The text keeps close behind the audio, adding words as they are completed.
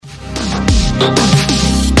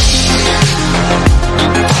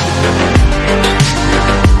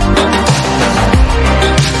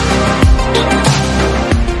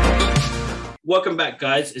Welcome back,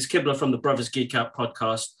 guys. It's Kibler from the Brothers Geek Out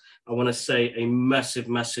podcast. I want to say a massive,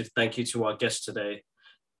 massive thank you to our guest today.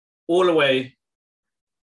 All the way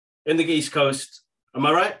in the East Coast. Am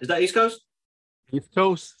I right? Is that East Coast? East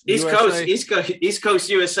Coast. East USA. Coast. East Coast,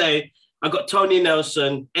 USA. I got Tony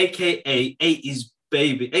Nelson, aka 80s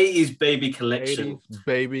Baby Collection. 80s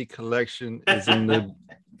Baby Collection is in the.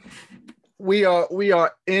 We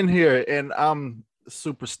are in here, and I'm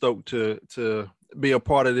super stoked to be a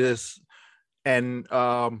part of this, and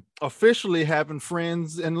officially having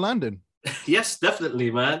friends in London. Yes, definitely,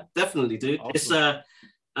 man. Definitely, dude. Awesome.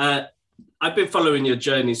 It's I've been following your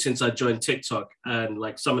journey since I joined TikTok, and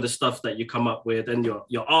like some of the stuff that you come up with, and your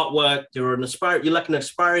artwork. You're like an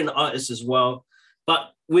aspiring artist as well.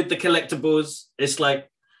 But with the collectibles, it's like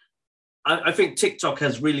I think TikTok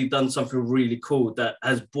has really done something really cool that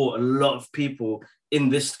has brought a lot of people in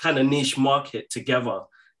this kind of niche market together.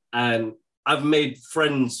 And I've made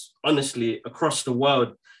friends, honestly, across the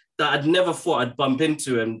world that I'd never thought I'd bump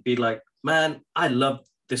into and be like, man, I love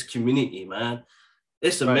this community, man.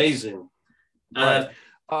 It's amazing. Right.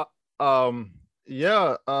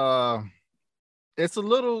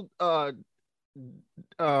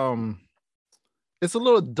 It's a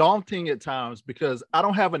little daunting at times because I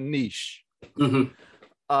don't have a niche. Mm-hmm.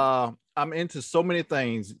 I'm into so many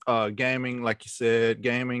things, gaming, like you said,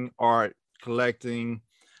 gaming, art, collecting.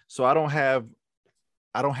 So I don't have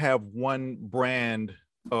one brand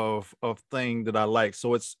of thing that I like.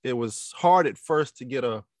 So it was hard at first to get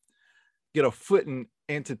a footing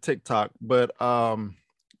into TikTok, but I'm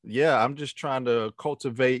just trying to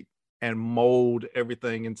cultivate and mold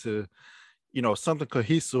everything into, something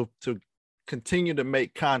cohesive to continue to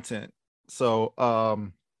make content. So,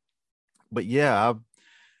 but yeah, I've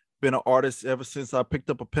been an artist ever since I picked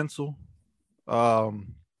up a pencil,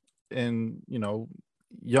 in,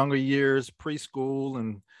 younger years, preschool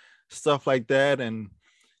and stuff like that. And,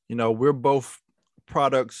 we're both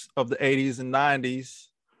products of the 80s and 90s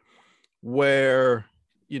where,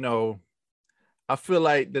 I feel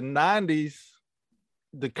like the 90s,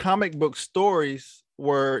 the comic book stories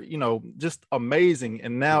were, just amazing.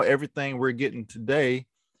 And now everything we're getting today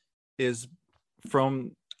is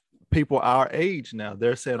from people our age now.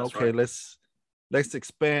 They're saying, That's okay, right. let's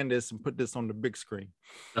expand this and put this on the big screen.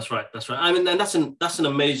 That's right. I mean, and that's an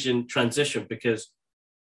amazing transition because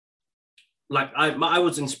like I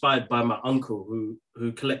was inspired by my uncle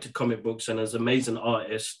who collected comic books and is an amazing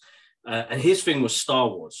artist. And his thing was Star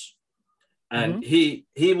Wars. And he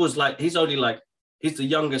was like, he's the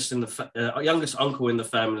youngest youngest uncle in the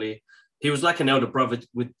family. He was like an elder brother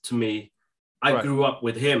to me. I grew up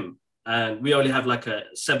with him and we only have like a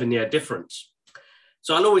 7-year difference.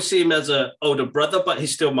 So I'll always see him as an older brother, but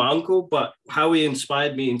he's still my uncle. But how he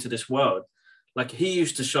inspired me into this world, like he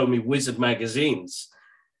used to show me Wizard magazines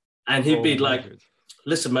and he'd be like,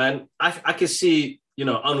 listen, man, I can see,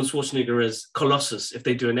 Arnold Schwarzenegger as Colossus if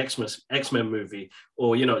they do an X-Men movie,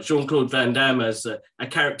 or, Jean-Claude Van Damme as a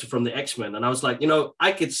character from the X-Men. And I was like,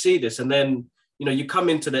 I could see this. And then, you come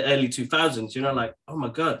into the early 2000s, like, oh my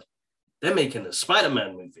God, they're making a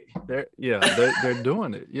Spider-Man movie. They're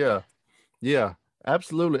doing it. Yeah,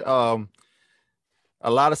 absolutely. A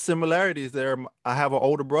lot of similarities there. I have an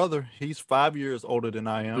older brother. He's 5 years older than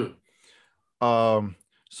I am.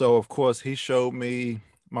 So of course he showed me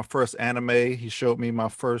my first anime. He showed me my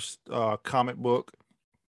first comic book.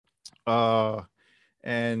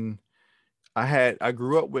 And I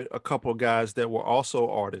grew up with a couple of guys that were also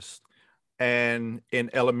artists. And in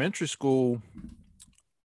elementary school,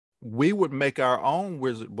 we would make our own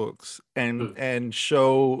wizard books and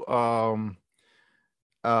show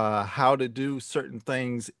how to do certain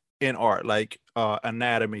things in art, like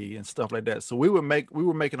anatomy and stuff like that. So we were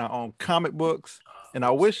making our own comic books. And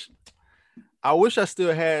I wish I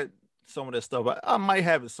still had some of that stuff. I might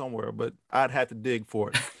have it somewhere, but I'd have to dig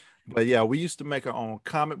for it. But yeah, we used to make our own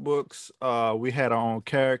comic books. We had our own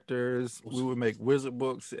characters. We would make wizard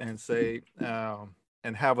books and say,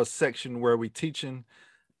 and have a section where we teaching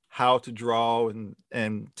how to draw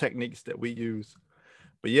and techniques that we use.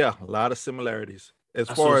 But yeah, a lot of similarities. As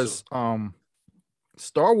far as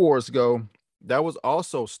Star Wars go, that was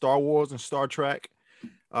also Star Wars and Star Trek.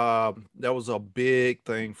 That was a big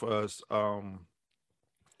thing for us. I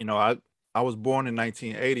was born in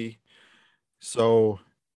 1980, so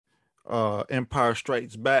Empire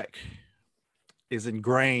Strikes Back is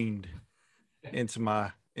ingrained into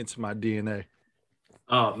my DNA.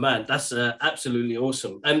 Oh man, that's absolutely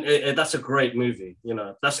awesome, and that's a great movie.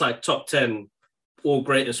 That's like top 10 all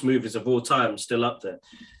greatest movies of all time still up there.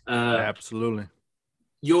 Absolutely.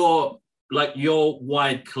 Your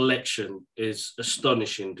wide collection is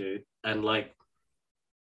astonishing, dude. And like,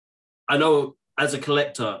 I know as a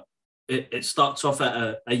collector, it starts off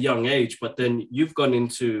at a young age, but then you've gone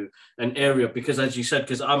into an area because, as you said,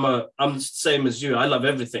 because I'm the same as you. I love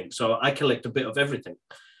everything, so I collect a bit of everything.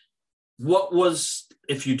 What was,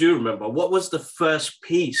 if you do remember, what was the first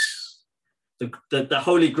piece, the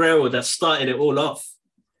Holy Grail that started it all off?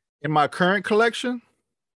 In my current collection?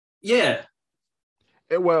 Yeah.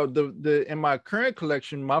 Well, the in my current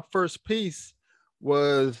collection, my first piece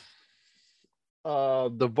was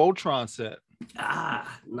the Voltron set.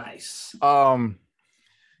 Ah, nice.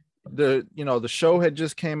 The show had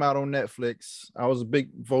just came out on Netflix. I was a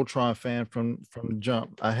big Voltron fan from the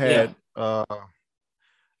jump. I had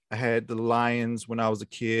the Lions when I was a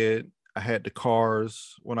kid. I had the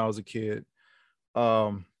Cars when I was a kid.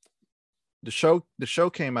 The show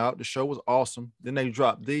came out. The show was awesome. Then they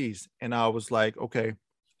dropped these, and I was like, okay,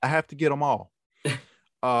 I have to get them all.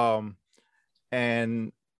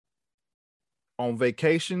 And on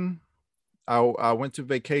vacation, I went to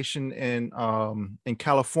vacation in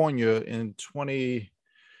California in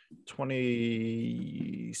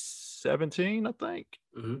 2017, I think.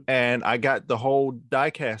 Mm-hmm. And I got the whole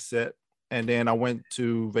diecast set. And then I went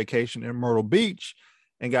to vacation in Myrtle Beach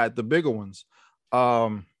and got the bigger ones.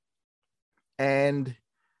 And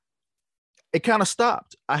it kind of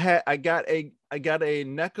stopped. I got a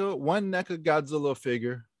one NECA Godzilla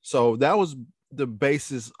figure. So that was the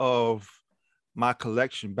basis of my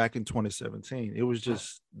collection back in 2017. It was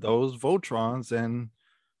just those Voltrons and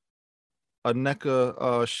a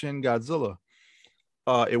NECA Shin Godzilla.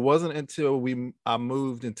 It wasn't until we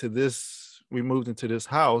moved into this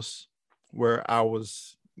house where I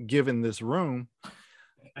was given this room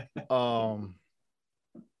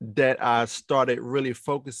that I started really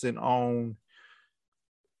focusing on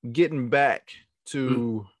getting back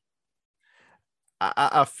to.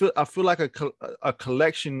 I feel like a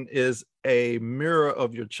collection is a mirror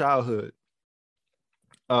of your childhood.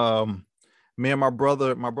 Me and my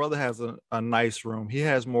brother has a nice room. He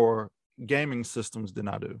has more gaming systems than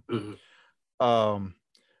I do. Mm-hmm.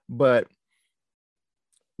 But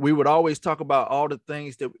we would always talk about all the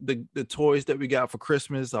things that the toys that we got for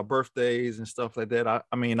Christmas, our birthdays and stuff like that.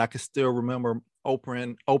 I mean, I can still remember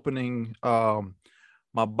opening my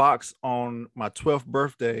box on my 12th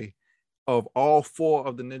birthday of all 4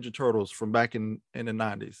 of the Ninja Turtles from back in the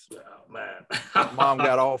 90s. Oh man. Mom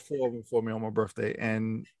got all 4 of them for me on my birthday.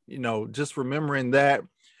 And just remembering the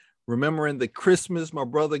Christmas, my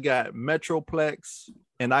brother got Metroplex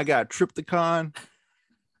and I got Trypticon.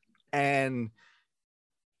 And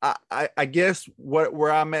I guess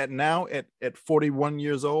where I'm at now at 41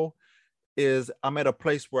 years old is I'm at a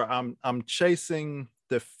place where I'm chasing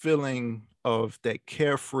the feeling of that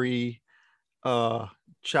carefree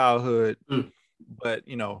childhood. But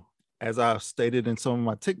as I've stated in some of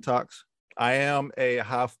my TikToks, I'm a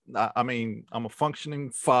functioning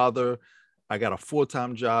father. I got a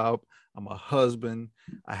full-time job. I'm a husband.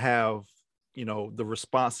 I have the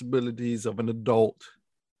responsibilities of an adult,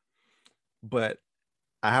 but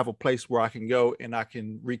I have a place where I can go and I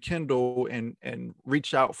can rekindle and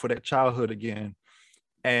reach out for that childhood again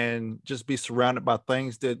and just be surrounded by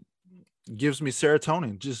things that gives me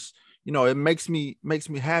serotonin. Just, it makes me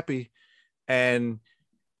happy. And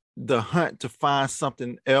the hunt to find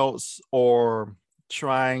something else or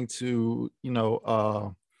trying to,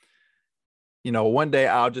 one day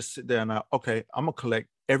I'll just sit there and I'm gonna collect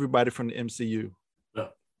everybody from the MCU. Yeah.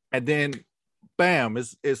 And then bam,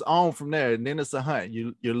 it's on from there. And then it's a hunt.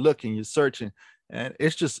 You're looking, you're searching, and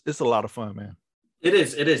it's a lot of fun, man. It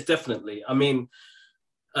is definitely. I mean,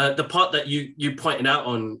 the part that you pointed out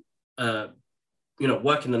on,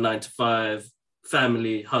 working the 9 to 5,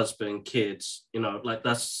 family, husband, kids, like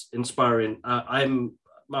that's inspiring.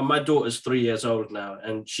 My daughter's 3 years old now,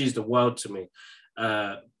 and she's the world to me.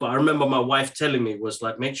 But I remember my wife telling me was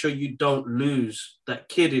like, make sure you don't lose that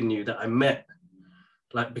kid in you that I met.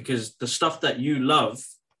 Like, because the stuff that you love,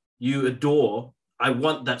 you adore, I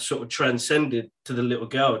want that sort of transcended to the little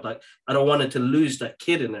girl. Like, I don't want her to lose that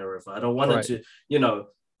kid in her. I don't want her to,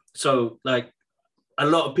 so like a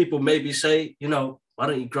lot of people maybe say, why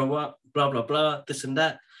don't you grow up, blah, blah, blah, this and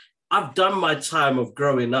that. I've done my time of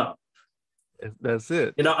growing up. That's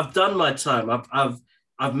it. I've done my time.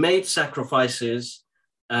 I've made sacrifices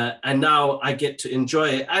and now I get to enjoy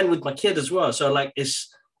it, and with my kid as well. So like,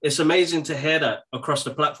 it's amazing to hear that across the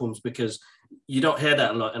platforms because you don't hear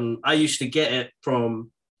that a lot. And I used to get it from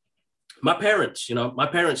my parents. My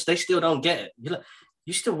parents, they still don't get it.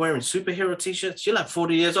 You're still wearing superhero t-shirts? You're like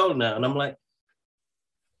 40 years old now. And I'm like,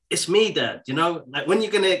 it's me, Dad. You know, like when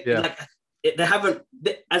you're gonna like. They haven't,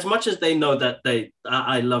 as much as they know that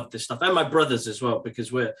I love this stuff, and my brothers as well,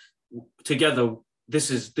 because we're together. This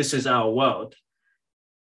is our world.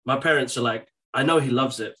 My parents are like, I know he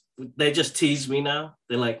loves it. They just tease me now.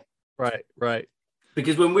 They're like, right.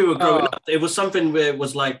 Because when we were growing up, it was something where it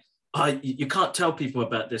was like, oh, you can't tell people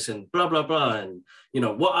about this and blah blah blah, and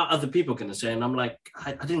what are other people going to say? And I'm like,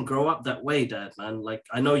 I didn't grow up that way, Dad, man. Like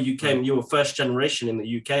I know you were first generation in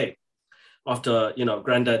the UK. After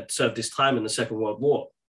Granddad served his time in the Second World War,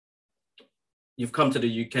 you've come to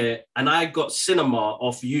the UK, and I got cinema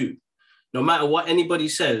off you. No matter what anybody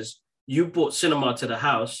says, you brought cinema to the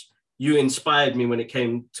house. You inspired me when it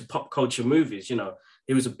came to pop culture movies.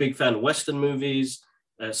 He was a big fan of Western movies,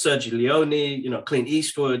 Sergio Leone, Clint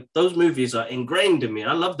Eastwood. Those movies are ingrained in me.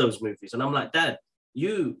 I love those movies, and I'm like, Dad,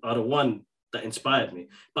 you are the one that inspired me.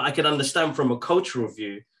 But I can understand from a cultural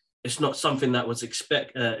view, it's not something that was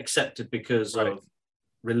accepted because of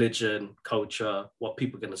religion, culture, what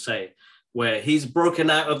people are going to say. Where he's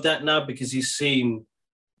broken out of that now because he's seen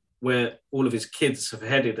where all of his kids have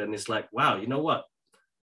headed, and it's like, wow, you know what?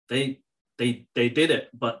 They did it,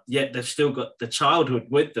 but yet they've still got the childhood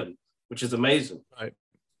with them, which is amazing. Right.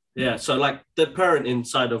 Yeah. So like the parent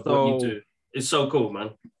inside of what you do is so cool,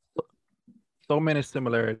 man. So many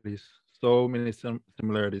similarities. So many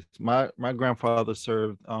similarities. My grandfather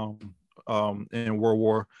served in World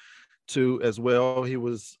War II as well. He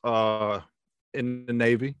was in the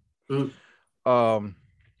Navy.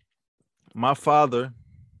 My father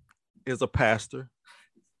is a pastor.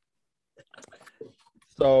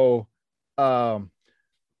 So, but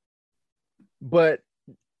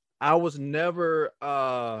I was never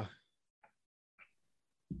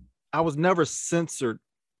censored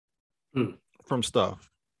from stuff.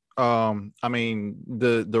 I mean,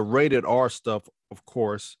 the rated R stuff, of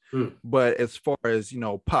course, but as far as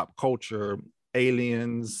pop culture,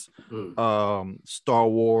 aliens, Star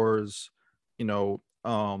Wars,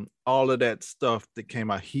 all of that stuff that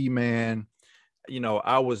came out, He-Man,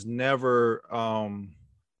 I was never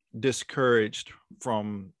discouraged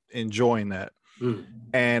from enjoying that.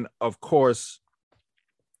 And of course,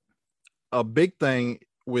 a big thing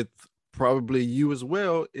with probably you as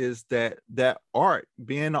well is that art,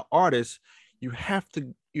 being an artist, you have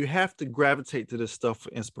to gravitate to this stuff for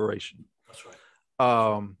inspiration. That's right.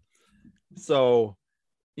 So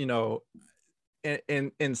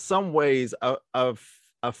in some ways I've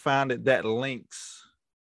found that links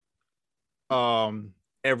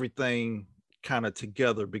everything kind of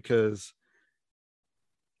together, because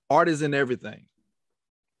art is in everything,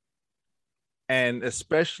 and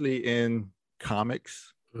especially in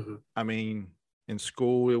comics. I mean, in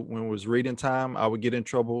school, when it was reading time, I would get in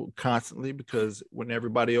trouble constantly because when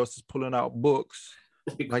everybody else is pulling out books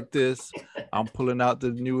like this, I'm pulling out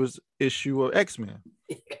the newest issue of X-Men.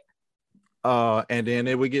 And then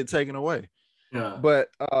it would get taken away. Yeah. But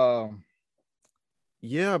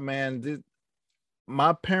yeah, man,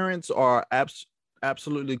 my parents are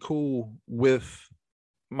absolutely cool with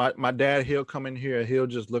my dad. He'll come in here, he'll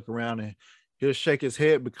just look around and he'll shake his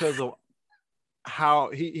head because of how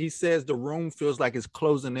he says the room feels like it's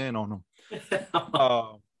closing in on him.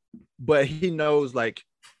 But he knows, like,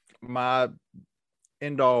 my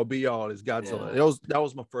end all be all is Godzilla. Yeah. That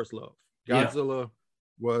was my first love. Godzilla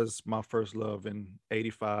was my first love in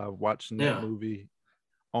 '85, watching that movie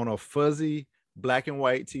on a fuzzy black and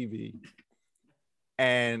white TV.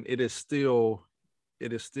 And it is still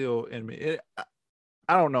in me.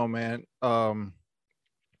 I don't know, man.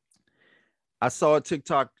 I saw a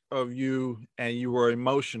TikTok of you and you were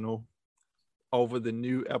emotional over the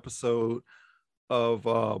new episode of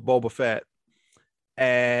Boba Fett.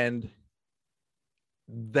 And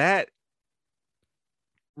that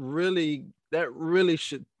really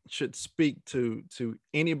should speak to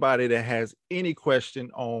anybody that has any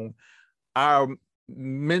question on our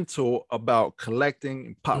mental about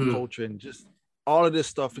collecting pop culture and just all of this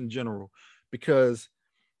stuff in general, because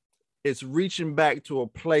it's reaching back to a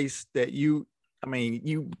place that you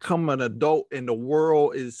become an adult and the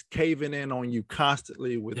world is caving in on you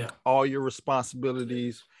constantly with all your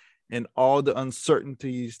responsibilities and all the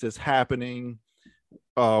uncertainties that's happening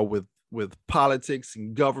with politics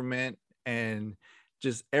and government and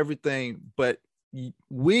just everything. But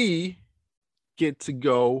we get to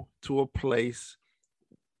go to a place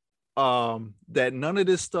that none of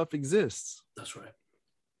this stuff exists. That's right.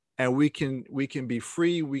 And we can be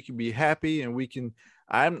free, we can be happy, and we can.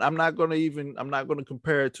 I'm not going to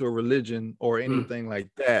compare it to a religion or anything like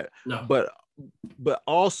that. No. But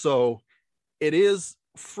also it is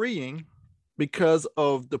freeing because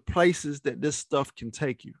of the places that this stuff can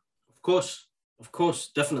take you. Of Of course,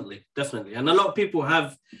 definitely, definitely. And a lot of people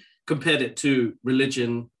have compared it to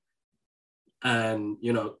religion and,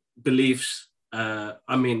 you know, beliefs.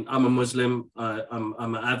 I mean, I'm a Muslim. I'm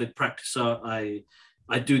an avid practicer.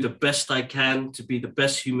 I do the best I can to be the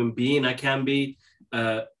best human being I can be.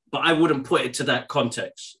 But I wouldn't put it to that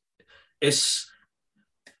context. I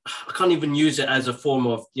can't even use it as a form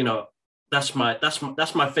of, you know, that's my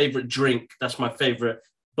favorite drink. That's my favorite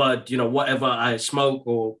bud, you know, whatever I smoke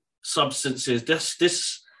or substances.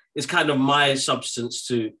 This is kind of my substance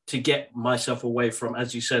to get myself away from,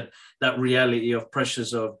 as you said, that reality of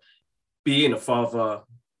pressures of being a father,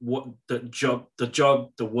 what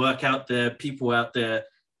the work out there, people out there.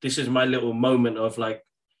 This is my little moment of like,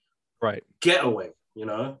 right, getaway, you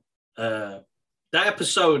know. That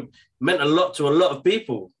episode meant a lot to a lot of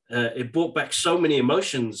people. It brought back so many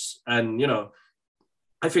emotions. And, you know,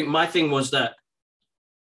 I think my thing was that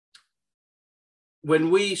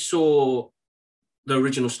when we saw the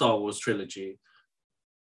original Star Wars trilogy,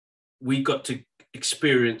 we got to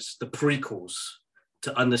experience the prequels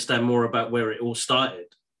to understand more about where it all started.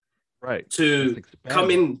 Right. To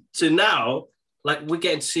come in to now, like we're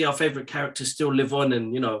getting to see our favorite characters still live on,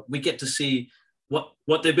 and, you know, we get to see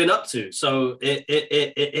what they've been up to. So it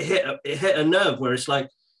hit a nerve where it's like,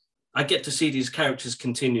 I get to see these characters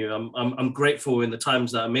continue. I'm grateful in the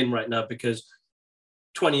times that I'm in right now, because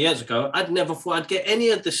 20 years ago, I'd never thought I'd get any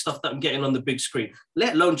of this stuff that I'm getting on the big screen,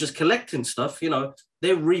 let alone just collecting stuff. You know,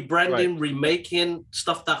 they're rebranding, remaking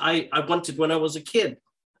stuff that I wanted when I was a kid.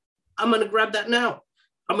 I'm going to grab that now.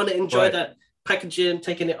 I'm going to enjoy that packaging,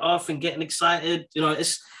 taking it off and getting excited. You know,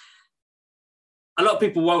 it's a lot of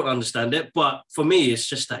people won't understand it, but for me, it's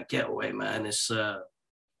just that getaway, man. It's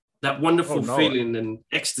that wonderful feeling and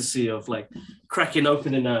ecstasy of like cracking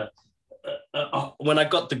open in when I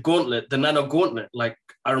got the gauntlet, the nano gauntlet. Like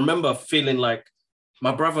I remember feeling like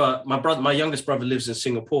my youngest brother lives in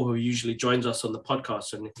Singapore, who usually joins us on the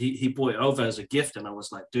podcast, and he brought it over as a gift, and I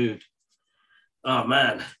was like, dude, oh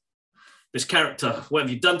man, this character, what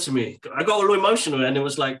have you done to me? I got all emotional, and it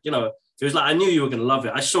was like, you know, it was like I knew you were gonna love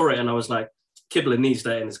it. I saw it, and I was like, Kibler needs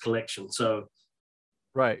that in his collection. So,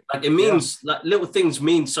 like it means like little things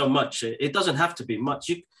mean so much. It doesn't have to be much.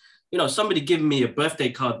 You know, somebody giving me a birthday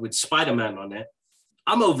card with Spider-Man on it,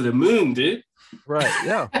 I'm over the moon, dude. Right.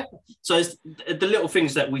 Yeah. So it's the little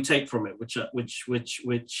things that we take from it, which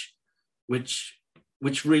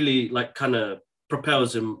really like kind of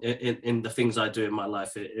propels in the things I do in my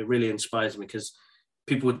life. It really inspires me, because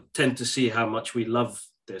people tend to see how much we love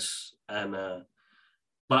this. And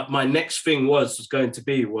but my next thing was going to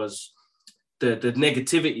be the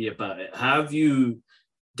negativity about it. How have you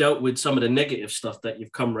dealt with some of the negative stuff that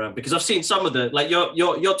you've come around? Because I've seen some of the, like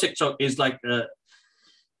your TikTok is like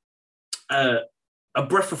a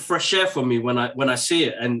breath of fresh air for me when I see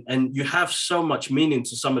it, and you have so much meaning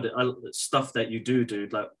to some of the stuff that you do,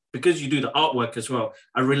 dude. Like, because you do the artwork as well,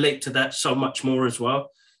 I relate to that so much more as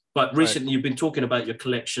well. But recently you've been talking about your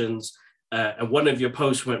collections, and one of your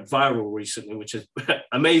posts went viral recently, which is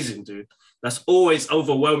amazing, dude. That's always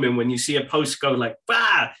overwhelming when you see a post go like,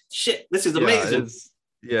 bah, shit, this is amazing.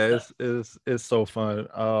 It's so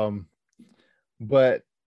fun. But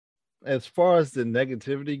as far as the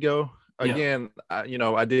negativity go, again,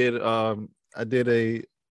 I did a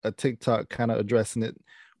TikTok kind of addressing it,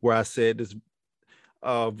 where I said this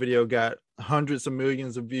video got hundreds of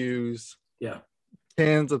millions of views,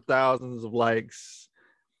 tens of thousands of likes,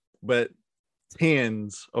 but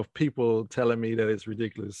tens of people telling me that it's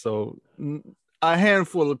ridiculous. So a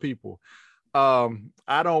handful of people.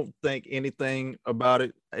 I don't think anything about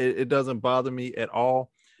it. It doesn't bother me at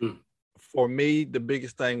all. For me, the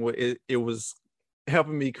biggest thing was it was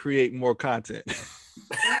helping me create more content.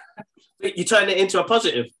 You turned it into a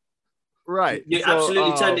positive. Right. You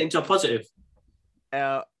absolutely turned it into a positive.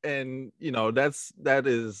 And you know, that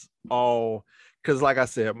is all, because like I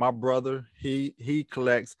said, my brother, he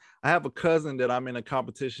collects. I have a cousin that I'm in a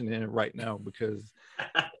competition in right now, because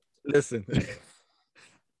listen,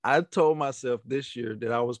 I told myself this year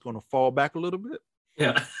that I was going to fall back a little bit.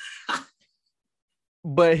 Yeah.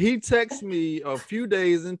 But he texted me a few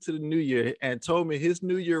days into the new year and told me his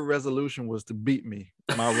new year resolution was to beat me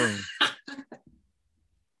in my room.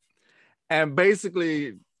 And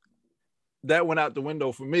basically that went out the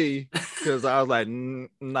window for me, because I was like,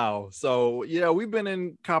 no. So yeah, we've been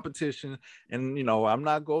in competition, and you know, I'm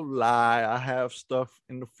not gonna lie, I have stuff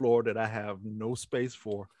in the floor that I have no space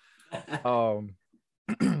for.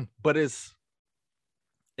 But it's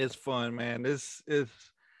fun, man.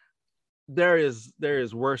 There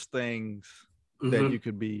is worse things that you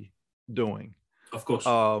could be doing, of course,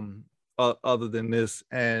 other than this.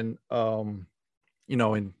 And you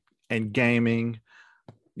know, and gaming,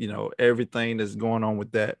 everything that's going on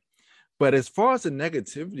with that. But as far as the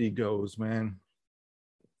negativity goes, man,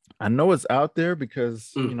 I know it's out there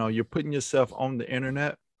because, you're putting yourself on the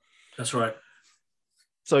internet. That's right.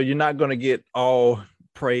 So you're not going to get all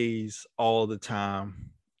praise all the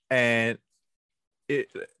time. And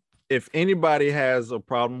if anybody has a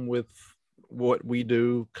problem with what we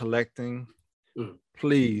do, collecting,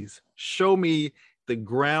 please show me the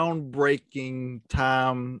groundbreaking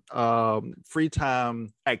free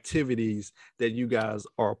time activities that you guys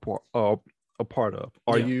are a part of.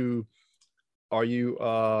 Are you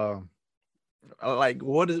like,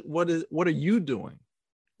 what are you doing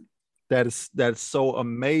that's so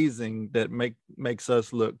amazing that makes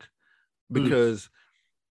us look? Because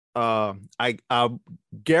I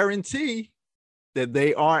guarantee that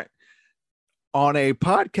they aren't on a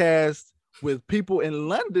podcast with people in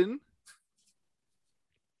London.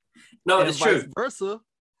 No, it's vice true. Versa.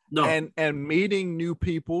 No, and meeting new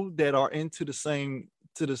people that are into the same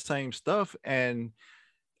stuff. And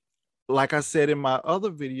like I said in my other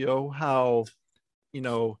video, how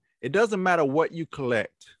it doesn't matter what you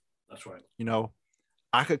collect. That's right.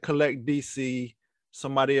 I could collect DC,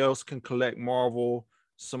 somebody else can collect Marvel,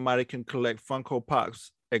 somebody can collect Funko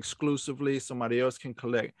Pops exclusively, somebody else can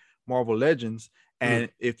collect Marvel Legends. And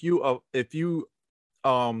if you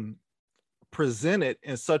present it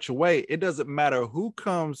in such a way, it doesn't matter who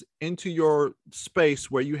comes into your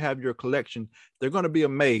space where you have your collection, they're going to be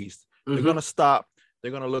amazed. They're going to stop,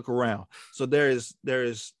 they're going to look around. So there is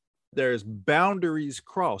boundaries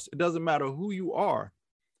crossed. It doesn't matter who you are.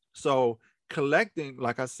 So collecting,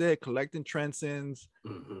 like I said, collecting transcends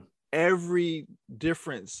every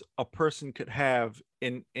difference a person could have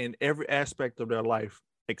in every aspect of their life,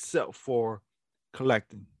 except for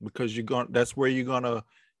collecting, because that's where you're gonna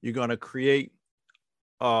create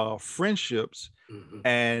friendships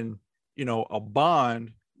and a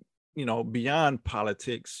bond, beyond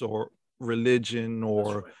politics or religion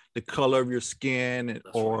or the color of your skin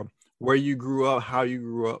or where you grew up, how you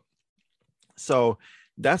grew up. So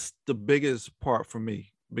that's the biggest part for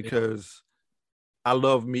me, because I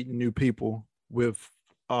love meeting new people with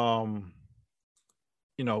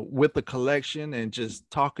with the collection and just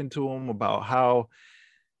talking to them about how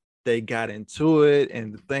they got into it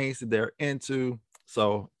and the things that they're into.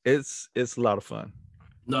 So it's a lot of fun.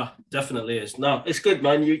 No, definitely is. No, it's good,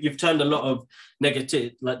 man. You've turned a lot of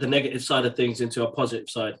negative, like the negative side of things, into a positive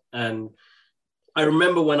side. And I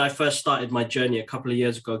remember when I first started my journey a couple of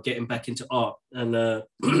years ago, getting back into art. And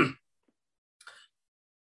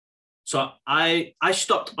so I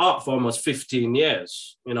stopped art for almost 15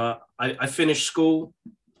 years. I finished school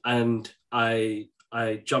and I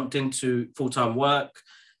jumped into full-time work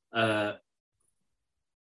and,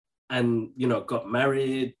 got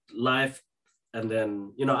married, life. And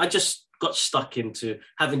then, I just got stuck into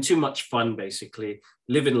having too much fun, basically,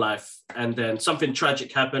 living life. And then something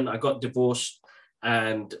tragic happened. I got divorced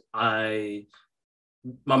and my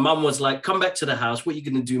mum was like, come back to the house. What are you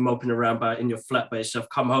going to do moping around in your flat by yourself?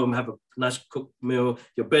 Come home, have a nice cooked meal.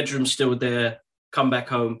 Your bedroom's still there. Come back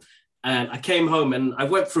home. And I came home and I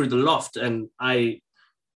went through the loft and my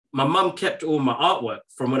mum kept all my artwork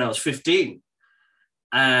from when I was 15.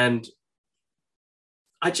 And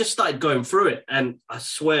I just started going through it. And I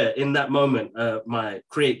swear in that moment, my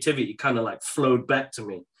creativity kind of like flowed back to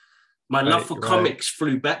me. My love for comics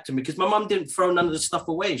flew back to me because my mum didn't throw none of the stuff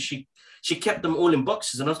away. She kept them all in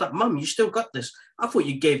boxes. And I was like, Mum, you still got this? I thought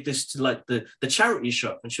you gave this to like the charity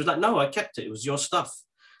shop. And she was like, no, I kept it. It was your stuff.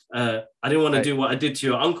 I didn't want to do what I did to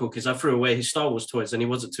your uncle because I threw away his Star Wars toys and he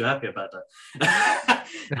wasn't too happy about that.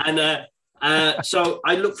 And so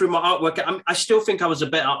I looked through my artwork. I still think I was a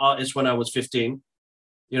better artist when I was 15.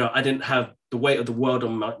 I didn't have the weight of the world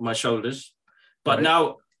on my shoulders. But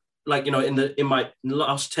now, like, in my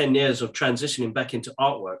last 10 years of transitioning back into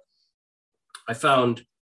artwork, I found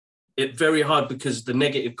it very hard because the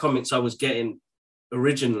negative comments I was getting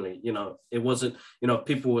originally, it wasn't,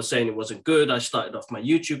 people were saying it wasn't good. I started off my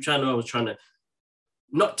YouTube channel. I was trying to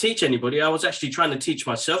not teach anybody. I was actually trying to teach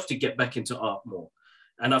myself to get back into art more.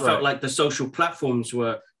 And I felt like the social platforms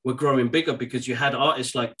were growing bigger because you had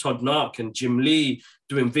artists like Todd Nark and Jim Lee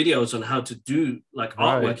doing videos on how to do like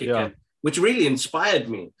artwork again, which really inspired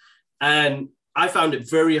me. And I found it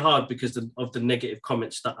very hard because of the negative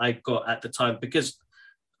comments that I got at the time, because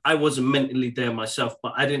I wasn't mentally there myself,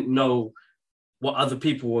 but I didn't know what other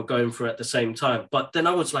people were going through at the same time. But then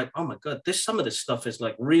I was like, oh my God, some of this stuff is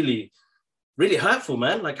like really, really hurtful,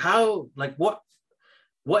 man. Like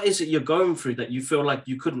what is it you're going through that you feel like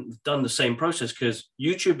you couldn't have done the same process? Because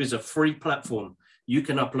YouTube is a free platform. You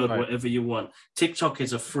can upload Right. whatever you want. TikTok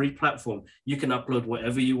is a free platform. You can upload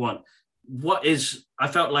whatever you want. I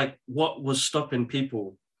felt like what was stopping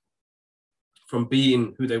people from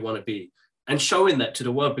being who they want to be and showing that to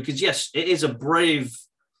the world? Because yes, it is a brave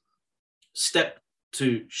step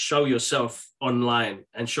to show yourself online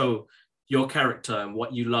and show your character and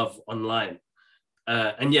what you love online.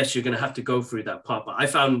 And yes, you're going to have to go through that part. But I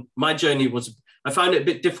found it a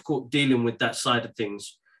bit difficult dealing with that side of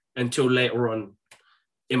things until later on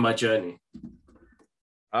in my journey.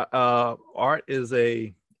 Art is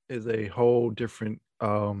a whole different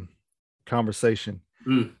conversation,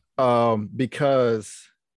 because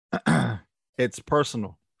it's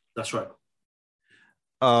personal. That's right.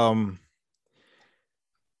 My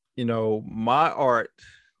art,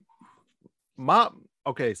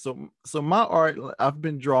 so my art, I've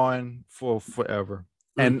been drawing for forever,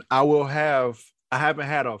 and I haven't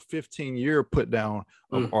had a 15-year put down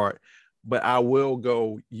of art, but I will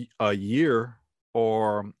go a year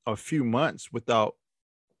or a few months without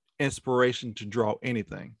inspiration to draw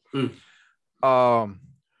anything.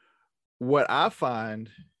 What I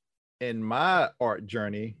find in my art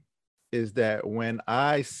journey is that when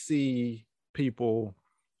I see people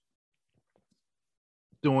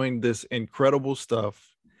doing this incredible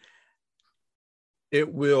stuff,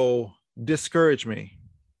 it will discourage me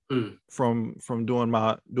from doing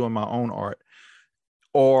my own art,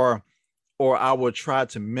 or I will try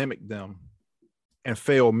to mimic them and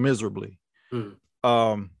fail miserably.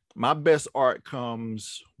 My best art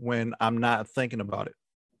comes when I'm not thinking about it.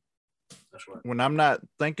 That's right. When I'm not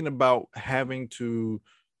thinking about having to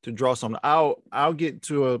draw something, I'll get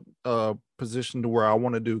to a position to where I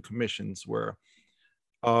want to do commissions, where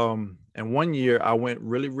and one year I went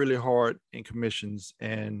really, really hard in commissions,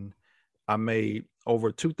 and I made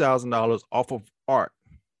over $2,000 off of art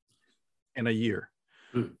in a year.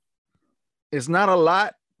 It's not a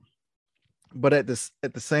lot, but at the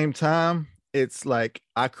same time, it's like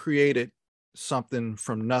I created something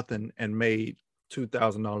from nothing and made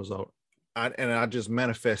 $2,000 out. And I just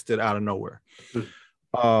manifested out of nowhere.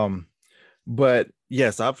 But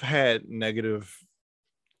yes, I've had negative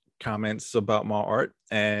comments about my art,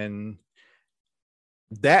 and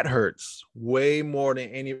that hurts way more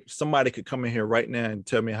than somebody could come in here right now and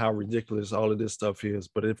tell me how ridiculous all of this stuff is.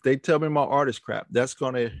 But if they tell me my art is crap, that's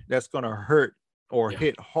gonna hurt or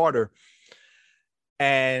hit harder.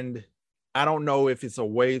 And I don't know if it's a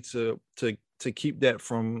way to keep that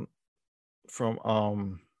from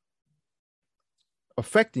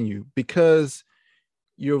affecting you, because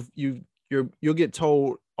you'll get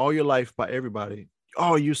told all your life by everybody,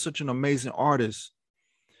 oh, you're such an amazing artist.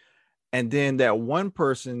 And then that one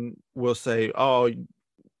person will say, oh,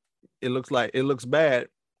 it looks bad.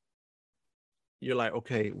 You're like,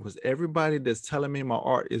 okay, was everybody that's telling me my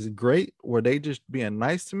art is great, were they just being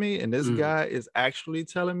nice to me? And this guy is actually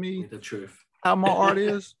telling me the truth, how my art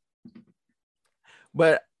is.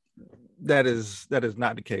 But that is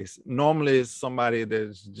not the case. Normally it's somebody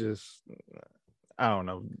that's just, I don't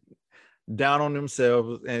know, down on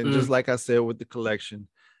themselves. And just like I said with the collection,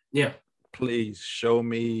 please show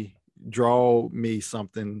me, draw me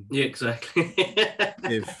something. Yeah, exactly.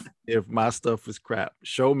 if my stuff is crap,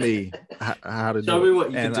 show me how to show do me it.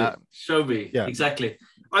 what you can do. Show me. Yeah, exactly.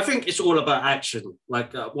 I think it's all about action.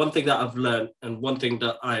 Like one thing that I've learned, and one thing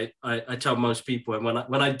that I tell most people, and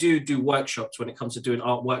when I do workshops, when it comes to doing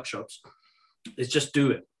art workshops, is just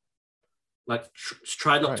do it. Like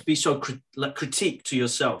try not to be so critique to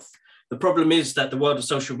yourself. The problem is that the world of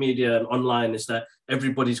social media and online is that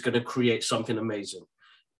everybody's going to create something amazing.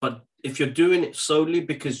 But if you're doing it solely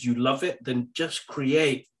because you love it, then just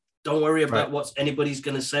create. Don't worry about what anybody's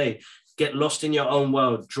going to say. Get lost in your own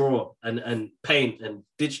world, draw and paint and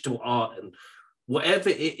digital art and whatever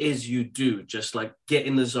it is you do, just like get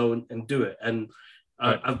in the zone and do it. And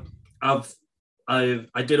I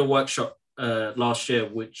did a workshop last year,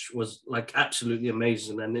 which was like absolutely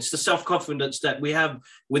amazing. And it's the self-confidence that we have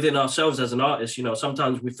within ourselves as an artist. You know,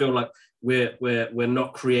 sometimes we feel like we're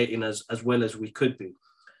not creating as well as we could be.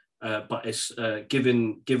 But it's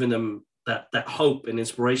giving them that hope and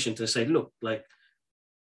inspiration to say, look, like,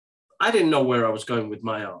 I didn't know where I was going with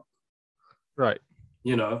my art. Right.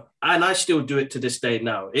 You know, and I still do it to this day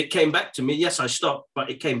now. It came back to me. Yes, I stopped, but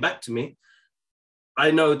it came back to me. I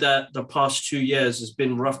know that the past 2 years has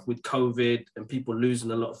been rough with COVID and people losing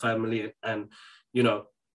a lot of family, and, you know,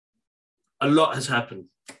 a lot has happened.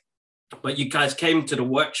 But you guys came to the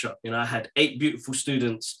workshop. You know, I had 8 beautiful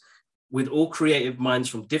students with all creative minds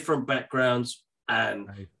from different backgrounds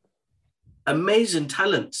and amazing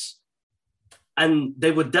talents. And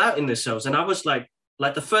they were doubting themselves. And I was like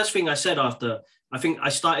the first thing I said after I think I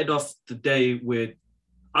started off the day with,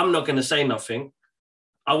 I'm not going to say nothing.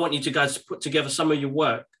 I want you to guys to put together some of your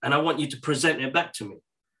work and I want you to present it back to me.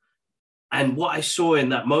 And what I saw in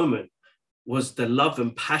that moment was the love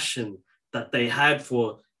and passion that they had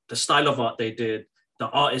for the style of art they did, the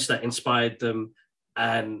artists that inspired them.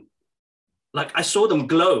 And like, I saw them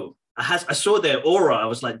glow. I saw their aura. I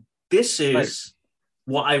was like, this is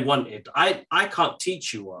what I wanted. I can't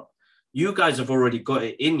teach you art. You guys have already got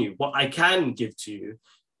it in you. What I can give to you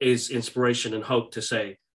is inspiration and hope to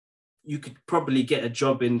say, you could probably get a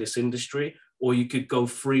job in this industry, or you could go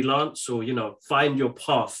freelance, or, you know, find your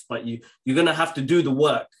path, but you're going to have to do the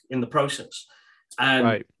work in the process.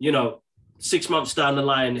 And, you know, 6 months down the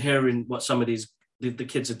line, hearing what some of the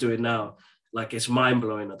kids are doing now, like, it's mind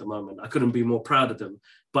blowing at the moment. I couldn't be more proud of them,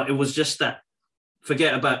 but it was just that,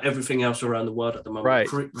 forget about everything else around the world at the moment. Right.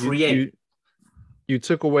 Create. You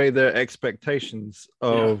took away their expectations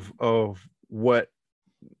of what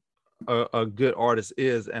a good artist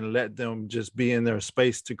is and let them just be in their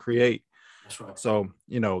space to create. That's right. So,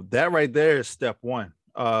 you know, that right there is step one.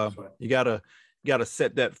 Right. You gotta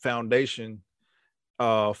set that foundation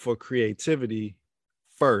for creativity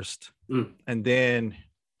first, and then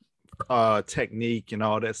technique and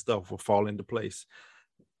all that stuff will fall into place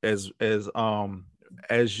as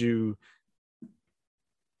you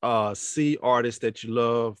see artists that you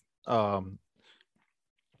love.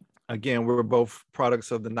 Again, we're both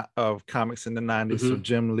products of comics in the 90s. So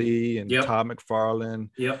Jim Lee and Todd McFarlane,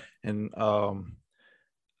 and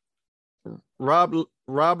Rob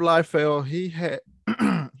Liefeld. He had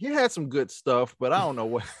he had some good stuff, but I don't know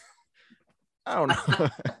what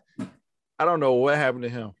happened to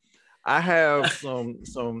him. I have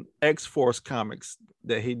some X-Force comics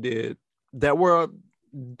that he did that were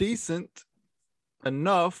decent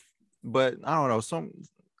enough, but I don't know,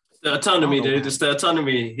 the autonomy, dude. It's the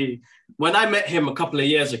autonomy. When I met him a couple of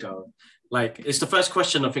years ago, like, it's the first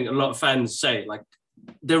question I think a lot of fans say. Like,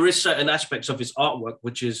 there is certain aspects of his artwork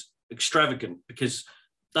which is extravagant because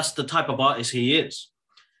that's the type of artist he is.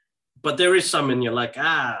 But there is some, and you're like,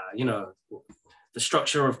 you know, the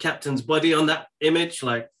structure of Captain's body on that image,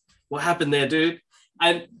 like, what happened there, dude?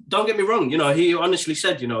 And don't get me wrong, you know, he honestly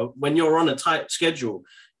said, you know, when you're on a tight schedule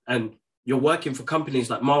and you're working for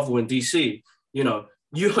companies like Marvel and DC, you know,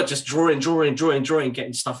 you are just drawing,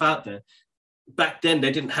 getting stuff out there. Back then,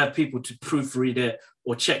 they didn't have people to proofread it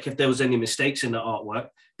or check if there was any mistakes in the artwork.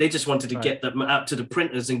 They just wanted to get them out to the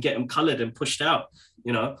printers and get them colored and pushed out,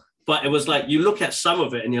 you know. But it was like, you look at some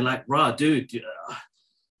of it and you're like, rah, dude,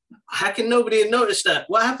 how can nobody notice that?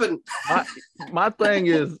 What happened? my thing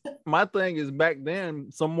is back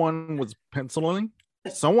then, someone was penciling.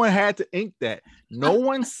 Someone had to ink that. No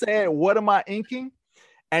one said, what am I inking?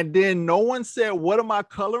 And then no one said, what am I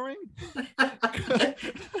coloring?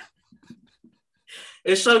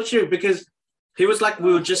 It's so true, because he was like,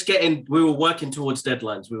 we were working towards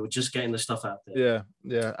deadlines. We were just getting the stuff out there.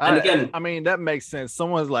 Yeah. And again, I mean, that makes sense.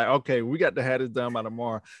 Someone's like, okay, we got to have this done by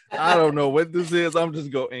tomorrow. I don't know what this is. I'm just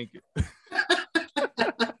going to ink it.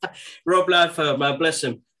 Rob Liefeld, man, bless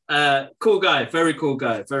him. Cool guy, very cool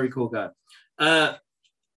guy. He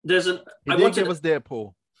did give us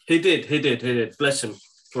Deadpool. He did. Bless him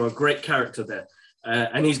for a great character there.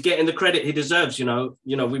 And he's getting the credit he deserves. You know,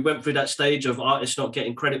 we went through that stage of artists not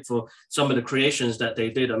getting credit for some of the creations that they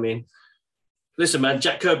did. I mean, listen, man,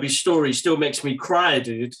 Jack Kirby's story still makes me cry,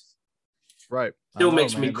 dude. Right. Still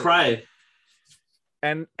makes me cry.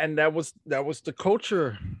 And that was the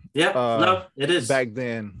culture. Yeah, no, it is. Back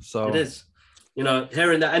then. So it is. You know,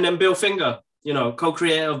 hearing that. And then Bill Finger, you know,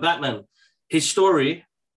 co-creator of Batman, his story,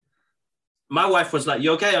 my wife was like,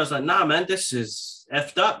 you okay? I was like, nah, man, this is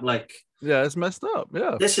effed up. Like, yeah, it's messed up.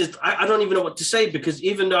 Yeah. This is, I don't even know what to say, because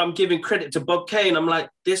even though I'm giving credit to Bob Kane, I'm like,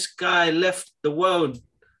 this guy left the world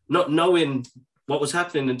not knowing what was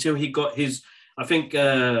happening until he got his, I think,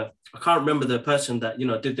 I can't remember the person that, you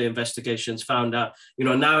know, did the investigations, found out, you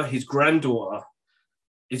know, now his granddaughter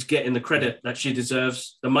is getting the credit that she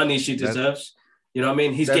deserves, the money she deserves. You know what I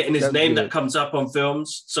mean? He's getting his name that comes up on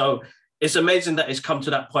films. So it's amazing that it's come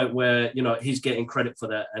to that point where, you know, he's getting credit for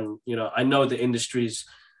that. And, you know, I know the industry's,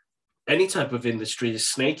 any type of industry is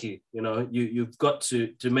snaky. You know, you've got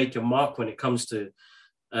to make your mark when it comes to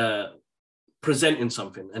presenting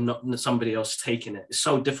something and not somebody else taking it. It's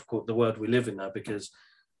so difficult, the world we live in now, because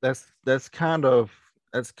that's kind of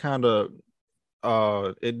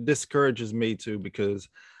it discourages me too, because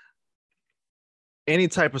any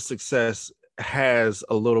type of success has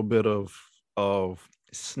a little bit of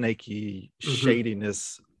snaky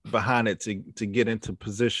shadiness behind it to get into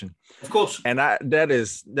position. Of course. And that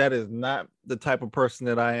is not the type of person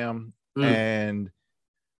that I am. And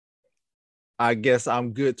I guess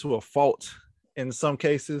I'm good to a fault in some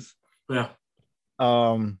cases. Yeah.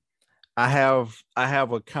 I have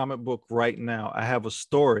a comic book right now. I have a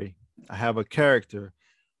story. I have a character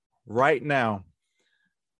right now.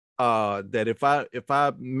 That if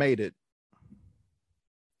I made it,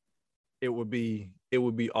 it would be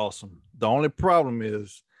awesome. The only problem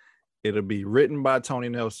is it'll be written by Tony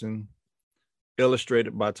Nelson,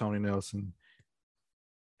 illustrated by Tony Nelson,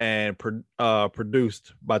 and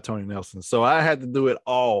produced by Tony Nelson. So I had to do it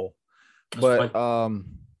all. But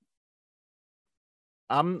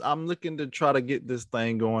I'm looking to try to get this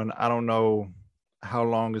thing going. I don't know how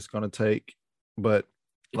long it's going to take, but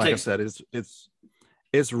like I said,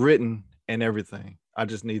 it's written and everything. I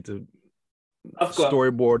just need to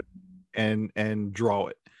storyboard and draw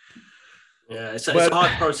it. Yeah, it's a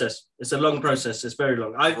hard process. It's a long process. It's very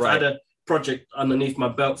long. I've had a project underneath my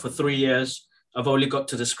belt for 3 years. I've only got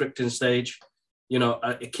to the scripting stage. You know,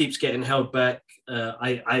 it keeps getting held back.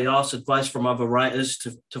 I ask advice from other writers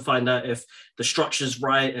to find out if the structure's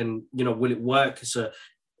right and, you know, will it work? It's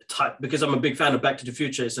because I'm a big fan of Back to the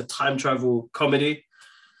Future. It's a time travel comedy.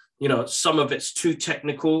 You know, some of it's too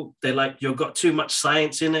technical. They're like, you've got too much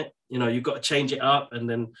science in it. You know, you've got to change it up. And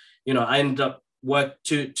then, you know, I end up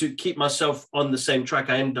to keep myself on the same track.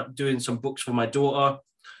 I end up doing some books for my daughter.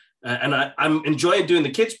 And I'm enjoying doing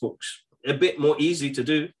the kids' books. A bit more easy to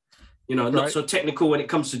do. You know, not so technical when it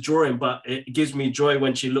comes to drawing, but it gives me joy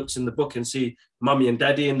when she looks in the book and see mommy and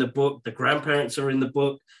daddy in the book. The grandparents are in the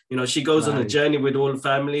book. You know, she goes on a journey with all the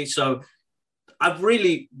family. So I've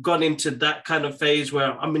really gone into that kind of phase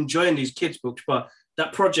where I'm enjoying these kids' books, but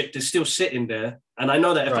that project is still sitting there. And I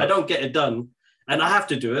know that if I don't get it done, and I have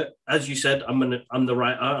to do it, as you said, I'm the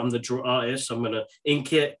writer, I'm the draw artist, I'm gonna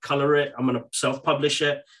ink it, color it, I'm gonna self-publish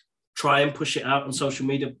it, try and push it out on social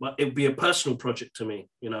media, but it would be a personal project to me,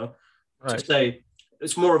 you know. To say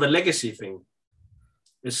it's more of a legacy thing.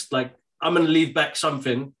 It's like I'm going to leave back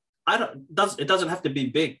something. It doesn't have to be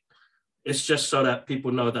big. It's just so that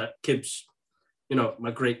people know that kids, you know,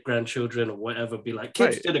 my great grandchildren or whatever, be like,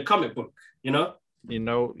 kids did a comic book, you know.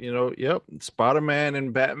 Yep. Spider-Man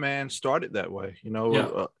and Batman started that way. You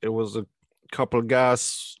know, it was a couple of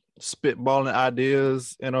guys spitballing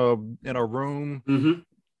ideas in a room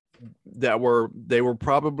they were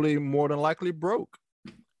probably more than likely broke.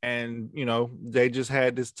 And, you know, they just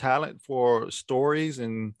had this talent for stories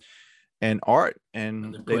and art,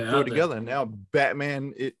 and they threw it together. And now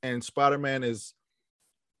Batman and Spider-Man is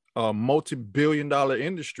a multi-billion-dollar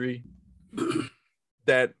industry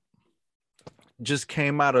that just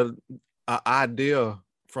came out of an idea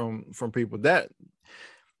from people that,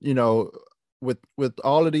 you know, with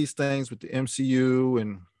all of these things with the MCU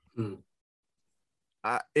and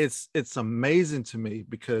it's amazing to me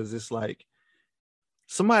because it's like,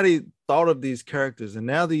 somebody thought of these characters and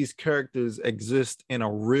now these characters exist in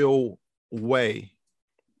a real way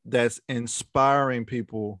that's inspiring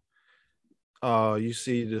people. You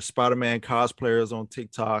see the Spider-Man cosplayers on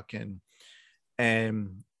TikTok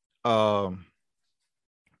and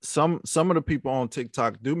some of the people on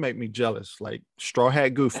TikTok do make me jealous, like Straw Hat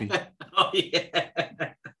Goofy. Oh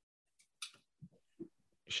yeah.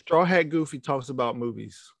 Straw Hat Goofy talks about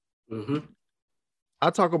movies. I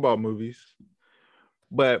talk about movies.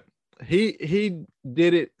 But he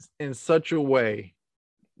did it in such a way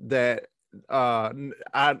that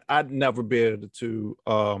I'd never be able to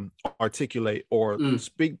articulate or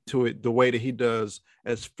speak to it the way that he does,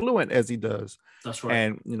 as fluent as he does. That's right.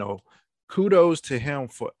 And, you know, kudos to him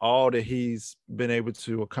for all that he's been able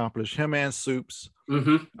to accomplish. Him and Soups.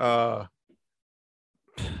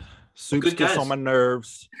 Soups gets on my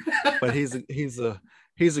nerves, but he's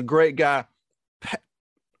a great guy.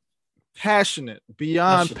 Passionate,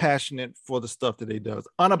 beyond passionate for the stuff that he does.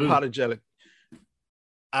 Unapologetic.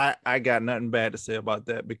 I got nothing bad to say about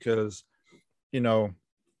that because, you know,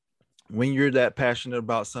 when you're that passionate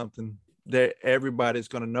about something, that everybody's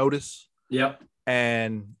going to notice. Yep.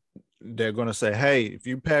 And they're going to say, hey, if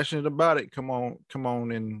you're passionate about it, come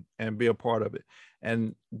on and be a part of it.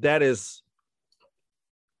 And that is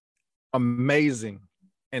amazing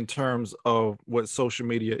in terms of what social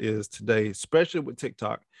media is today, especially with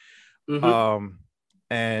TikTok.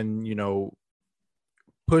 And, you know,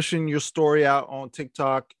 pushing your story out on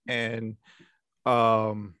TikTok and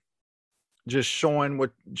just showing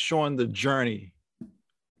the journey,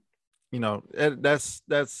 you know, that's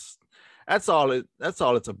all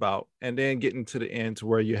it's about. And then getting to the end to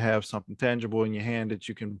where you have something tangible in your hand that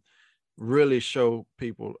you can really show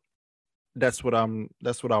people. That's what I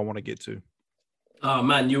want to get to. Oh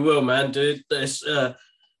man, you will, man, dude. It's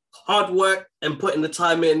hard work and putting the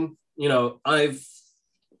time in. You know, I've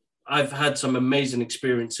I've had some amazing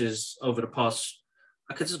experiences over the past,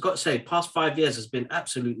 I could just got to say, past 5 years has been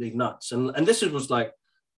absolutely nuts. And this was like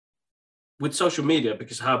with social media,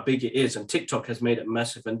 because how big it is, and TikTok has made it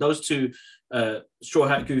massive. And those two, Straw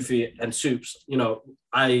Hat Goofy and Soups, you know,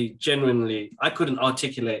 I couldn't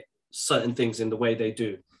articulate certain things in the way they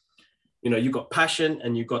do. You know, you got passion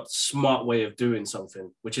and you got smart way of doing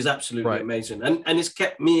something, which is absolutely amazing. And it's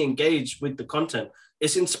kept me engaged with the content.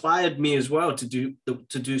 It's inspired me as well to do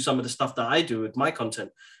some of the stuff that I do with my content.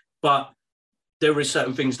 But there are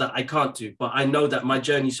certain things that I can't do. But I know that my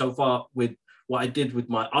journey so far with what I did with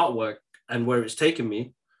my artwork and where it's taken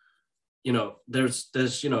me, you know, there's,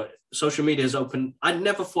 you know, social media is open. I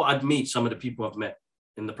never thought I'd meet some of the people I've met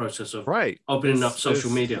in the process of opening up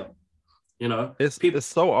social media. You know, it's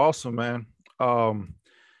so awesome, man. I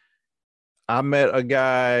met a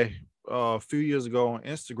guy a few years ago on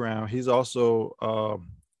Instagram. He's also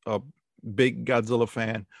a big Godzilla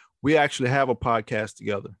fan. We actually have a podcast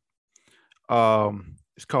together.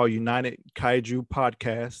 It's called United Kaiju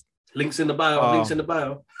Podcast. Links in the bio. Links in the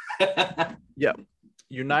bio. Yeah,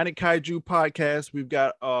 United Kaiju Podcast. We've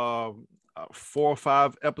got 4 or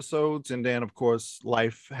 5 episodes, and then of course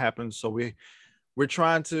life happens, so we're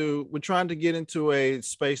trying to get into a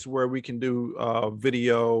space where we can do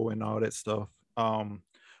video and all that stuff.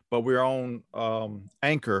 But we're on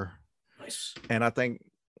Anchor. Nice. And I think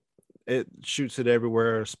it shoots it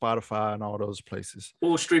everywhere, Spotify and all those places.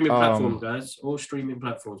 All streaming platforms, guys. All streaming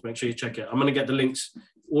platforms. Make sure you check it. I'm gonna get the links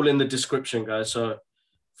all in the description, guys. So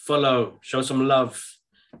follow, show some love,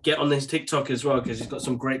 get on his TikTok as well, because he's got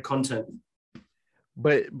some great content.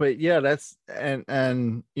 But yeah, that's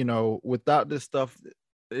and you know, without this stuff,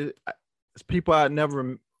 it's people I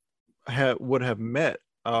never would have met.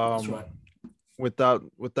 That's right.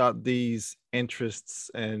 Without these interests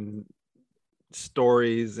and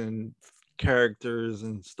stories and characters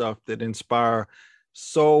and stuff that inspire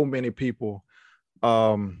so many people.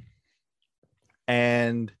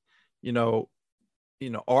 And you know,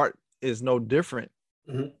 art is no different.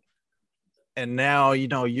 Mm-hmm. And now, you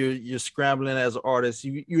know, you're scrambling as an artist.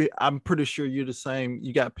 I'm pretty sure you're the same.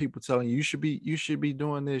 You got people telling you should be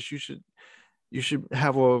doing this. You should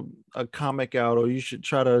have a comic out, or you should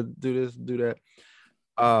try to do this, do that.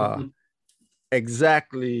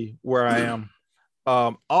 Exactly where I am.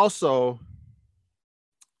 Also,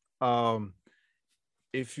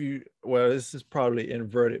 this is probably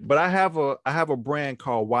inverted, but I have a brand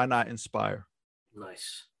called Why Not Inspire.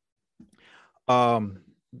 Nice.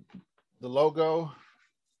 The logo.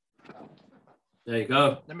 There you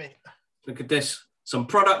go. Let me look at this. Some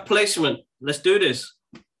product placement. Let's do this.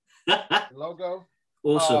 Logo.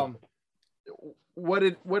 Awesome. What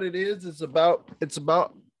it is, it's about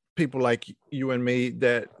people like you and me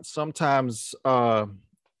that sometimes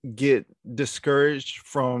get discouraged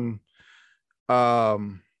from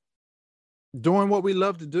doing what we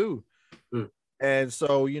love to do. And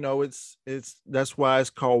so, you know, it's that's why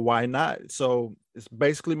it's called Why Not. So it's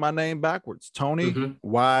basically my name backwards. Tony,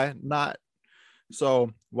 Why Not?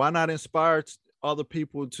 So why not inspire other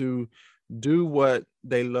people to do what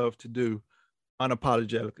they love to do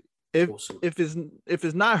unapologetically? If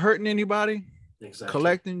it's not hurting anybody, exactly.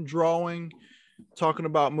 Collecting, drawing, talking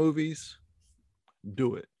about movies,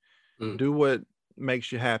 do it. Do what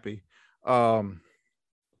makes you happy.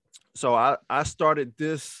 So I started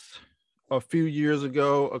this a few years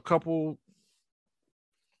ago,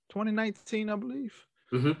 2019, I believe.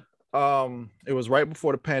 It was right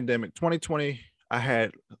before the pandemic. 2020, I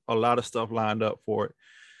had a lot of stuff lined up for it.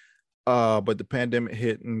 But the pandemic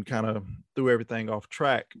hit and kind of threw everything off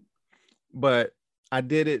track. But I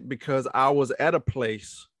did it because I was at a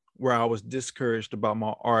place where I was discouraged about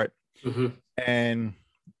my art and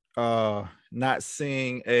not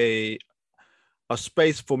seeing a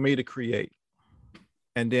space for me to create.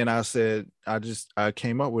 And then I said, I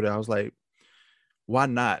came up with it. I was like, why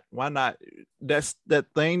not? Why not? That's that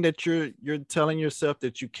thing that you're telling yourself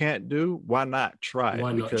that you can't do. Why not try it?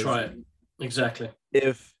 Why not try it? Exactly.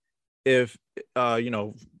 If you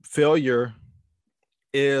know, failure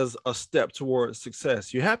is a step towards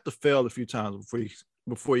success. You have to fail a few times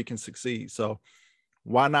before you can succeed. So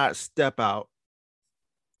why not step out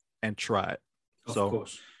and try it? Of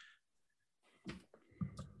course.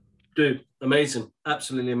 Dude, amazing.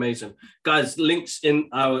 Absolutely amazing. Guys, links in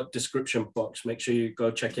our description box. Make sure you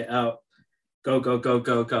go check it out. Go.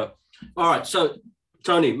 All right. So,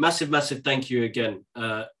 Tony, massive thank you again.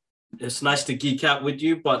 It's nice to geek out with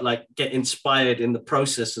you, but like get inspired in the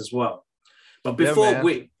process as well. But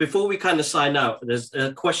before we kind of sign out, there's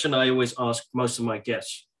a question I always ask most of my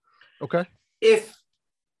guests. Okay. If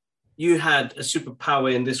you had a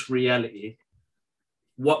superpower in this reality,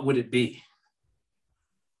 what would it be?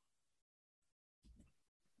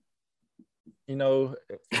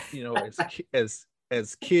 As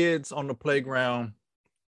kids on the playground,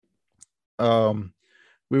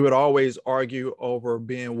 we would always argue over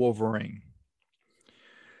being Wolverine.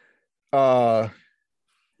 I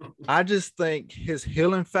just think his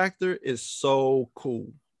healing factor is so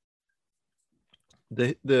cool.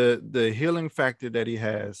 The healing factor that he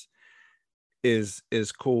has is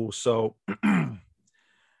cool. So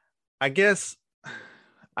I guess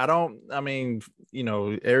everybody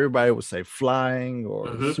would say flying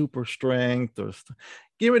or super strength or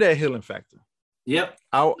give me that healing factor. Yep.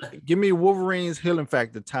 Give me Wolverine's healing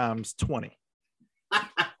factor times 20.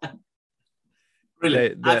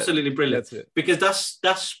 Brilliant. Absolutely brilliant. That's it. Because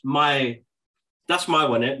that's my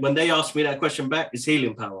one. When they ask me that question back, it's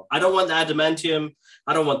healing power. I don't want the adamantium.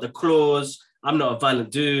 I don't want the claws. I'm not a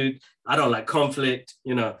violent dude. I don't like conflict.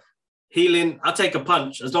 Healing, I'll take a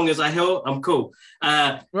punch. As long as I heal, I'm cool.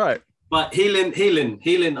 Right. But healing.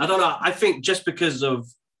 I don't know. I think just because of,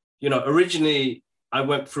 originally I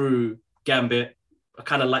went through Gambit. I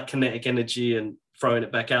kind of like kinetic energy and throwing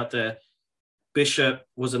it back out there. Bishop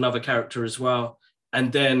was another character as well.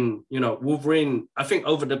 And then, Wolverine, I think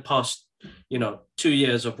over the past, 2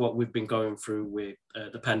 years of what we've been going through with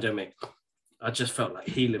the pandemic, I just felt like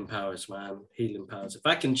healing powers, man. Healing powers. If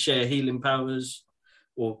I can share healing powers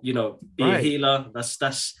or, be a healer, that's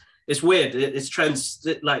it's weird.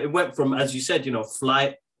 It went from, as you said,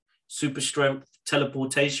 flight, super strength,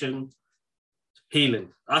 teleportation,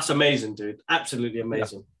 healing. That's amazing, dude. Absolutely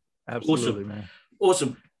amazing. Yeah, absolutely, awesome. Man.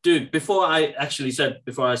 Awesome. Dude, before I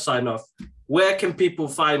sign off, where can people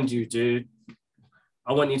find you, dude?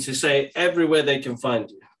 I want you to say everywhere they can find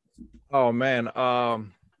you. Oh, man.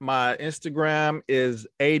 My Instagram is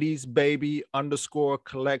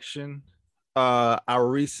 80sbaby_collection. I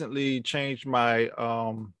recently changed my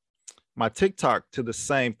my TikTok to the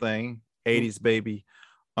same thing,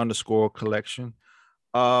 80sbaby_collection.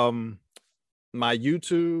 My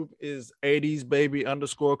YouTube is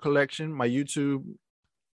 80sbaby_collection. My YouTube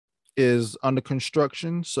is under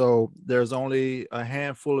construction, so there's only a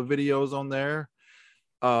handful of videos on there.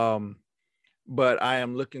 But I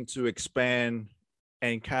am looking to expand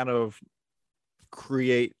and kind of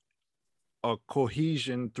create a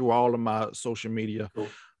cohesion through all of my social media. Cool.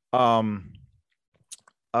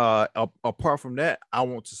 Apart from that, I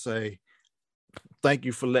want to say thank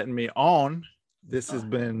you for letting me on. This has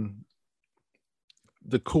been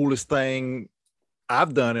the coolest thing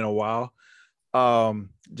I've done in a while.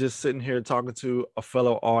 Just sitting here talking to a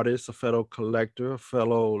fellow artist, a fellow collector, a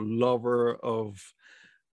fellow lover of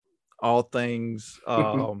all things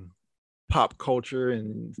pop culture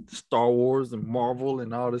and Star Wars and Marvel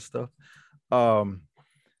and all this stuff. And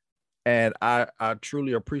I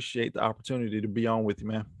truly appreciate the opportunity to be on with you,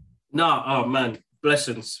 man. No, oh man,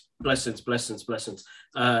 blessings.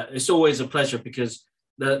 It's always a pleasure because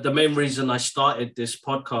the main reason I started this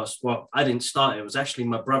podcast, well, I didn't start it was actually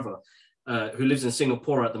my brother who lives in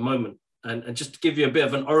Singapore at the moment. And just to give you a bit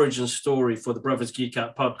of an origin story for the Brothers Geek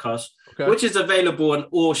Out podcast, which is available on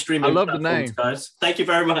all streaming platforms, guys. Thank you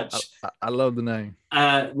very much. I love the name.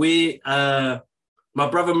 My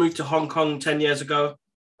brother moved to Hong Kong 10 years ago.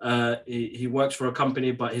 He works for a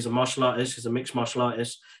company, but he's a martial artist. He's a mixed martial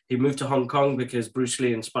artist. He moved to Hong Kong because Bruce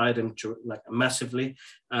Lee inspired him massively.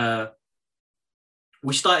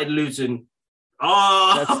 We started losing.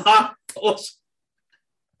 Awesome.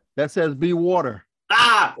 That says be water.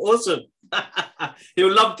 Awesome.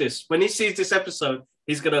 He'll love this. When he sees this episode,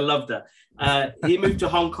 he's going to love that. He moved to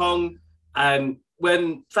Hong Kong, and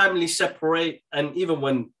when families separate, and even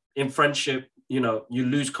when in friendship, you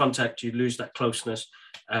lose contact, you lose that closeness.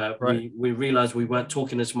 Right. We realized we weren't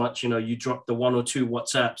talking as much. You dropped the 1 or 2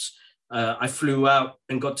 WhatsApps. I flew out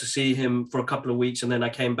and got to see him for a couple of weeks, and then I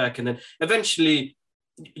came back, and then eventually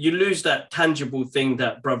you lose that tangible thing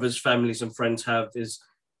that brothers, families, and friends have, is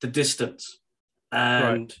the distance.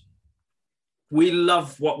 And we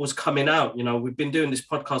love what was coming out. We've been doing this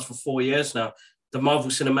podcast for 4 years now. The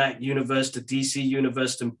Marvel Cinematic Universe, the DC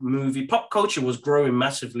Universe, the movie, pop culture was growing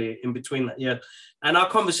massively in between that year. And our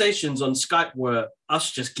conversations on Skype were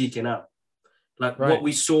us just geeking out, what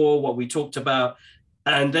we saw, what we talked about.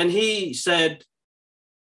 And then he said,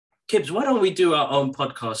 Kibbs, why don't we do our own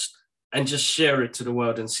podcast and just share it to the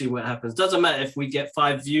world and see what happens? Doesn't matter if we get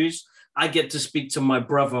 5 views. I get to speak to my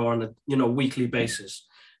brother on a weekly basis.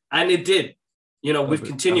 And it did. We've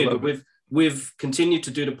continued. We've continued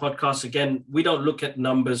to do the podcast. Again, we don't look at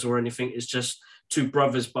numbers or anything. It's just 2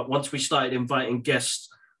 brothers. But once we started inviting guests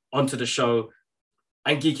onto the show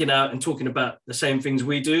and geeking out and talking about the same things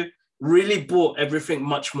we do, really brought everything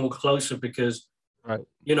much more closer, because Right.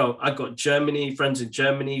 You know, I got Germany, friends in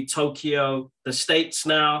Germany, Tokyo, the States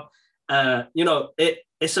now. You know,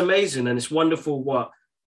 it's amazing and it's wonderful what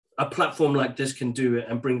a platform like this can do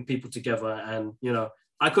and bring people together. And, you know,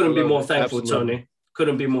 I couldn't be more thankful, Absolutely. Tony.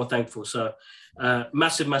 Couldn't be more thankful. So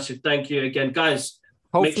massive thank you again, guys.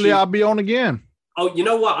 Hopefully I'll be on again. Oh, you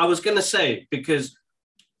know what? I was going to say, because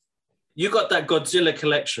you got that Godzilla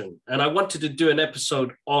collection and I wanted to do an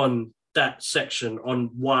episode on that section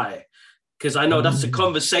on why, because I know that's a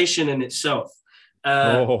conversation in itself.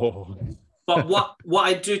 But what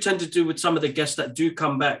I do tend to do with some of the guests that do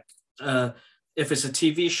come back, if it's a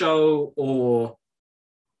TV show or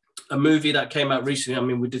a movie that came out recently, I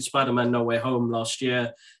mean, we did Spider-Man No Way Home last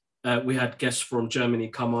year. We had guests from Germany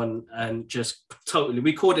come on and just totally,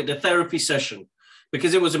 we called it the therapy session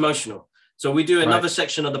because it was emotional. So we do another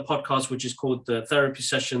section of the podcast, which is called the therapy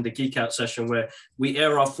session, the Geek Out session, where we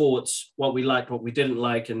air our thoughts, what we liked, what we didn't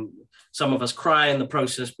like. And some of us cry in the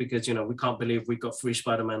process because, you know, we can't believe we got 3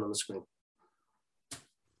 Spider-Man on the screen.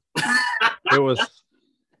 It was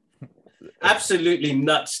absolutely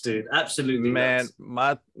nuts, dude. Absolutely nuts.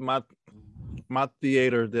 Man, my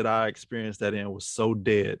theater that I experienced that in was so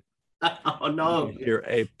dead. Oh no. You hear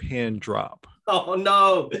a pin drop. Oh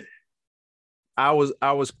no. I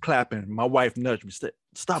was clapping. My wife nudged me.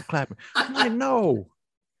 Stop clapping. I'm like, no.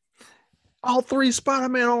 All 3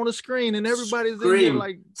 Spider-Man on the screen and everybody's in here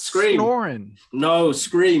like snoring. No,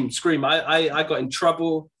 scream. I got in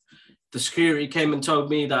trouble. The security came and told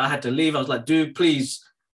me that I had to leave. I was like, dude, please,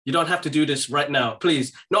 you don't have to do this right now.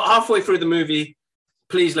 Please, not halfway through the movie.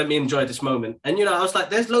 Please let me enjoy this moment. And, you know, I was like,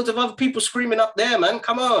 there's loads of other people screaming up there, man.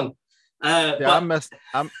 Come on. I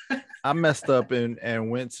messed up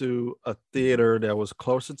and went to a theater that was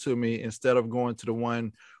closer to me instead of going to the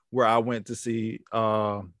one where I went to see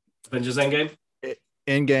Avengers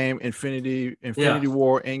Endgame, Infinity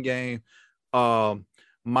War, Endgame,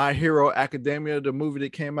 My Hero Academia, the movie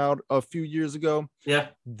that came out a few years ago. Yeah,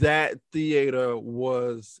 that theater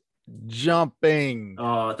was jumping.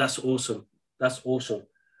 Oh, that's awesome.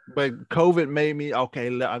 But COVID made me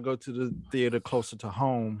I go to the theater closer to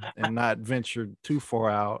home and not venture too far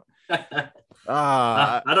out.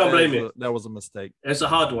 I don't blame you. That was a mistake. It's a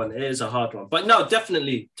hard one. It is a hard one. But no,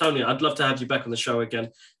 definitely, Tony, I'd love to have you back on the show again.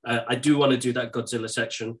 I do want to do that Godzilla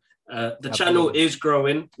section. The channel is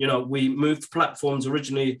growing. You know, we moved platforms.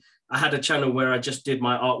 Originally, I had a channel where I just did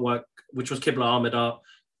my artwork, which was Qibla Ahmed Art.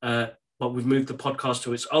 But we've moved the podcast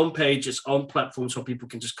to its own page, its own platform, so people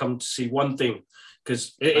can just come to see one thing.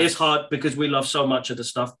 Because it is hard because we love so much of the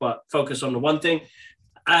stuff, but focus on the one thing.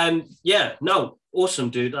 And yeah, no,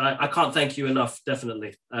 awesome, dude. I can't thank you enough,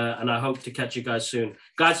 definitely. And I hope to catch you guys soon.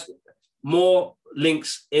 Guys, more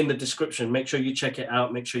links in the description. Make sure you check it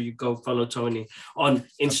out. Make sure you go follow Tony on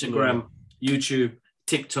Instagram, YouTube,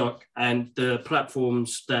 TikTok, and the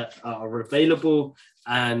platforms that are available.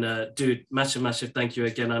 And dude, massive thank you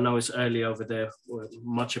again. I know it's early over there.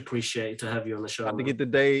 Much appreciated to have you on the show. About to get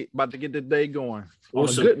the day going.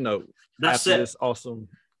 Awesome. On a good note. That's it. This awesome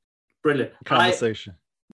brilliant conversation.